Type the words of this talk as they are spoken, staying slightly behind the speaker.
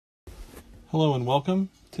Hello and welcome.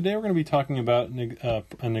 Today we're going to be talking about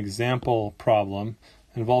an example problem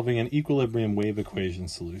involving an equilibrium wave equation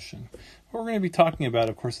solution. What we're going to be talking about,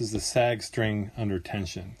 of course, is the sag string under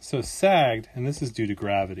tension. So sagged, and this is due to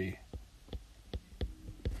gravity.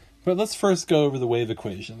 But let's first go over the wave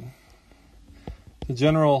equation. The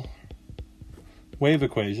general wave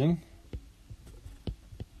equation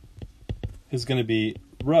is going to be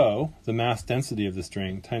rho, the mass density of the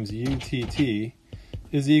string, times UTT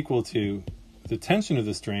is equal to the tension of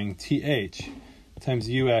the string, TH, times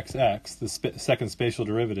UXX, the second spatial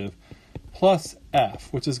derivative, plus F,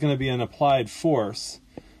 which is going to be an applied force.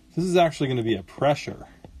 This is actually going to be a pressure,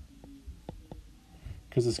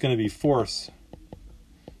 because it's going to be force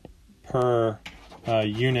per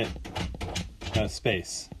unit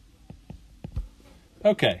space.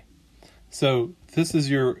 Okay, so this is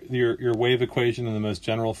your wave equation in the most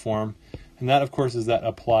general form, and that, of course, is that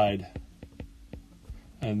applied,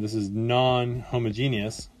 and this is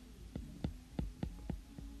non-homogeneous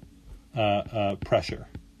pressure.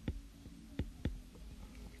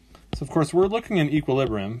 So, of course, we're looking in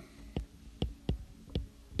equilibrium.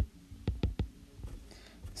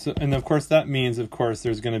 So, and of course, that means, of course,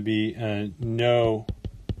 there's going to be no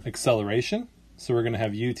acceleration. So we're going to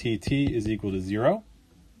have UTT is equal to 0.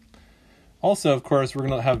 Also, of course, we're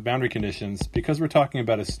going to have boundary conditions. Because we're talking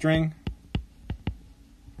about a string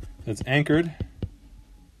that's anchored,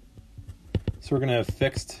 so we're going to have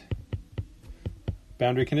fixed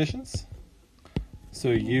boundary conditions. So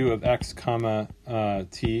u of x comma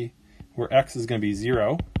t, where x is going to be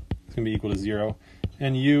 0, it's going to be equal to 0,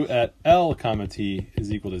 and u at L comma t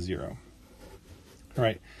is equal to 0. All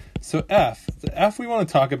right, so F, the F we want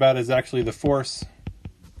to talk about is actually the force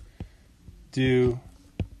due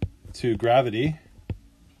to gravity.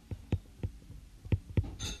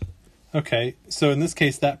 Okay, so in this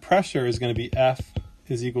case, that pressure is going to be F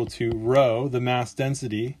is equal to rho, the mass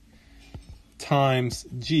density, times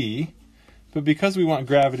g. But because we want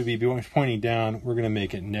gravity to be pointing down, we're going to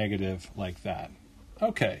make it negative like that.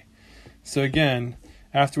 Okay, so again,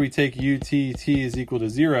 after we take UTT is equal to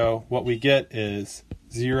 0, what we get is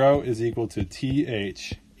 0 is equal to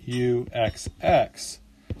TH UXX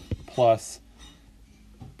plus,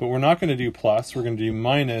 but we're not going to do plus, we're going to do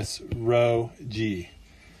minus rho g.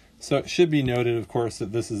 So it should be noted, of course,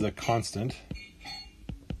 that this is a constant.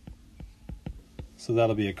 So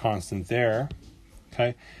that'll be a constant there,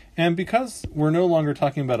 okay? And because we're no longer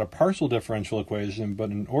talking about a partial differential equation,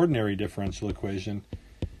 but an ordinary differential equation,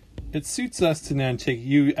 it suits us to then take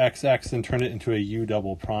UXX and turn it into a U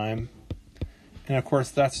double prime. And of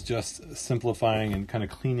course, that's just simplifying and kind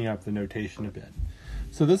of cleaning up the notation a bit.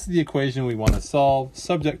 So this is the equation we want to solve,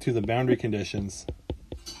 subject to the boundary conditions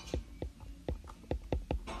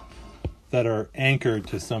that are anchored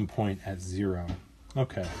to some point at 0.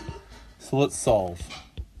 Okay. So let's solve.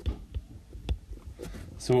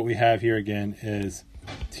 So what we have here again is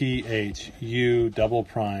THU double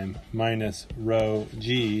prime minus rho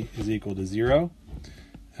G is equal to 0.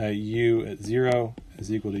 U at 0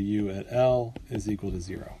 is equal to U at L is equal to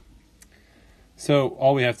 0. So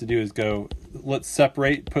all we have to do is let's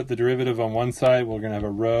separate, put the derivative on one side. We're going to have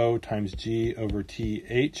a rho times G over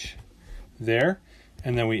TH there.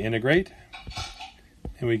 And then we integrate.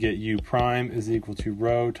 And we get u prime is equal to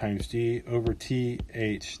rho times g over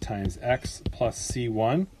th times x plus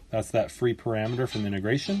c1. That's that free parameter from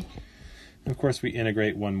integration. And of course, we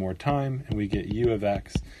integrate one more time, and we get u of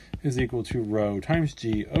x is equal to rho times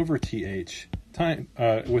g over th time,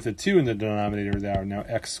 with a 2 in the denominator there, now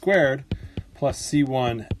x squared plus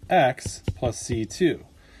c1x plus c2.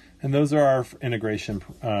 And those are our integration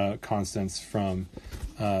constants from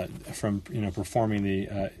performing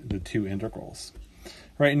the two integrals.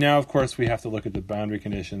 Right now, of course, we have to look at the boundary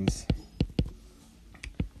conditions.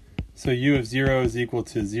 So u of 0 is equal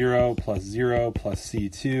to 0 plus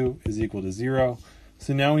c2 is equal to 0.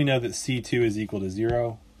 So now we know that c2 is equal to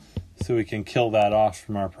 0. So we can kill that off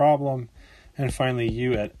from our problem. And finally,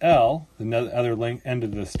 u at L, the other end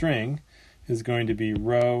of the string, is going to be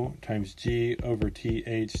rho times g over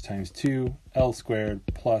th times 2 L squared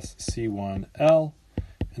plus c1L.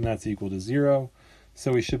 And that's equal to 0.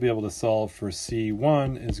 So we should be able to solve for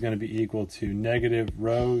C1 is going to be equal to negative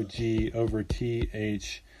rho G over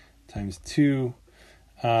TH times 2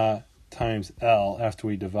 times L after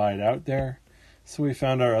we divide out there. So we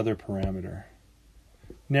found our other parameter.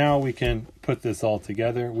 Now we can put this all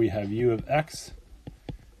together. We have u of x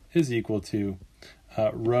is equal to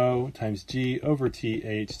rho times G over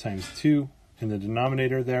TH times 2 in the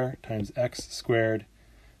denominator there times x squared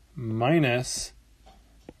minus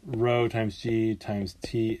rho times g times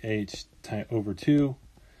th over 2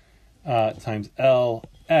 times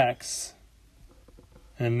lx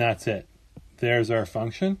And that's it. There's our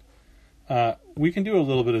function. We can do a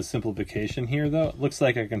little bit of simplification here, though. It looks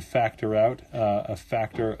like I can factor out a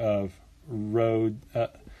factor of rho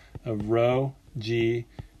g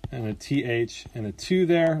and a th and a 2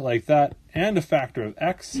 there, like that, and a factor of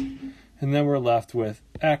x. And then we're left with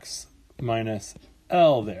x minus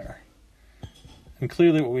L there. And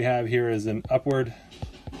clearly what we have here is an upward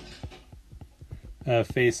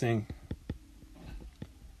facing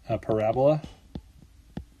parabola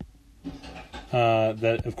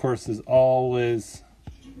that, of course, is always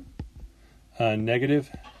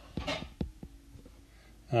negative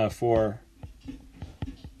for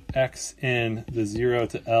x in the 0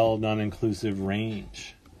 to L non-inclusive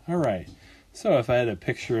range. All right, so if I had a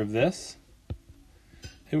picture of this,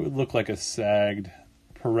 it would look like a sagged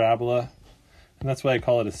parabola, and that's why I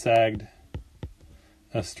call it a sagged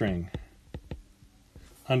string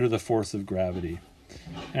under the force of gravity.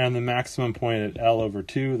 And the maximum point at L over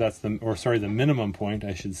 2, that's the minimum point,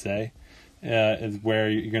 I should say, is where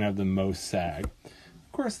you're going to have the most sag.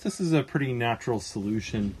 Of course, this is a pretty natural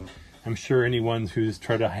solution. I'm sure anyone who's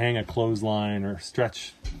tried to hang a clothesline or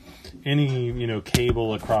stretch any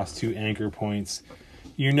cable across 2 anchor points,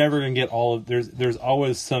 you're never going to get all of, there's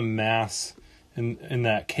always some mass in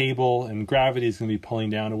that cable, and gravity is going to be pulling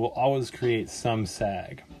down. It will always create some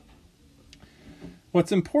sag.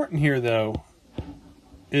 What's important here, though,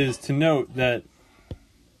 is to note that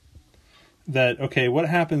okay, what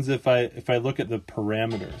happens if I look at the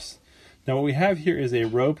parameters? Now what we have here is a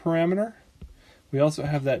rho parameter. We also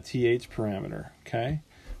have that th parameter, okay?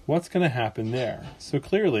 What's going to happen there? So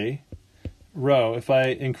clearly, rho, if I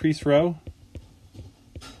increase rho,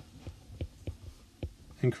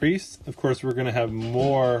 of course we're going to have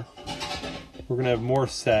more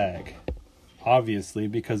sag, obviously,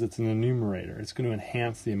 because it's in the numerator. It's going to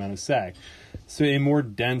enhance the amount of sag. So a more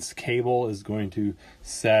dense cable is going to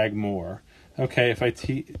sag more. Okay, if I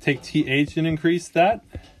take th and increase that,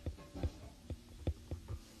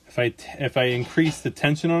 if I increase the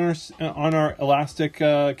tension on our elastic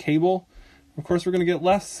cable, of course we're going to get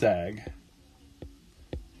less sag.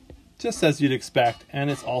 Just as you'd expect, and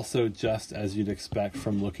it's also just as you'd expect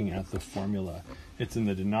from looking at the formula. It's in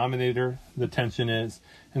the denominator, the tension is,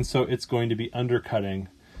 and so it's going to be undercutting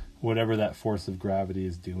whatever that force of gravity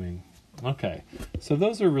is doing. Okay, so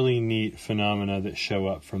those are really neat phenomena that show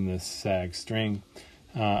up from this sag string.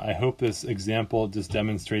 I hope this example just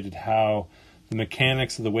demonstrated how the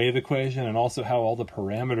mechanics of the wave equation and also how all the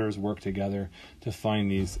parameters work together to find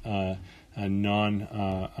these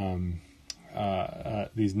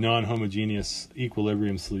non-homogeneous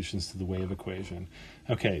equilibrium solutions to the wave equation.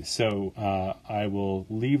 Okay, so I will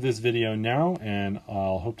leave this video now, and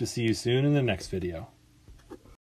I'll hope to see you soon in the next video.